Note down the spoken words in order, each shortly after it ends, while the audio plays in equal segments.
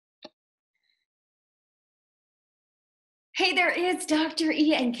Hey there, it's Dr.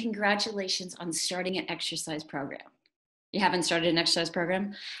 E, and congratulations on starting an exercise program. You haven't started an exercise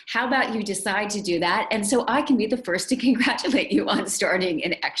program? How about you decide to do that? And so I can be the first to congratulate you on starting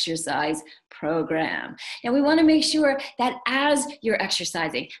an exercise program. Now, we want to make sure that as you're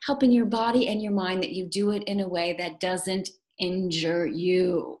exercising, helping your body and your mind, that you do it in a way that doesn't injure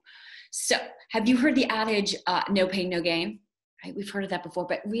you. So, have you heard the adage, no pain, no gain? Right? We've heard of that before,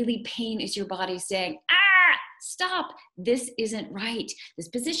 but really, pain is your body saying, stop, this isn't right. This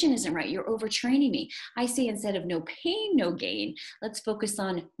position isn't right. You're overtraining me. I say instead of no pain, no gain, let's focus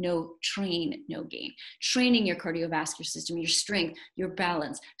on no train, no gain. Training your cardiovascular system, your strength, your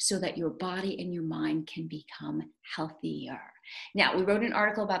balance, so that your body and your mind can become healthier. Now, we wrote an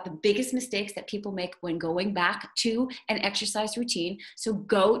article about the biggest mistakes that people make when going back to an exercise routine. So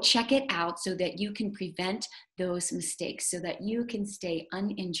go check it out so that you can prevent those mistakes, so that you can stay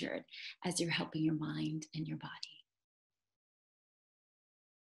uninjured as you're helping your mind and your body.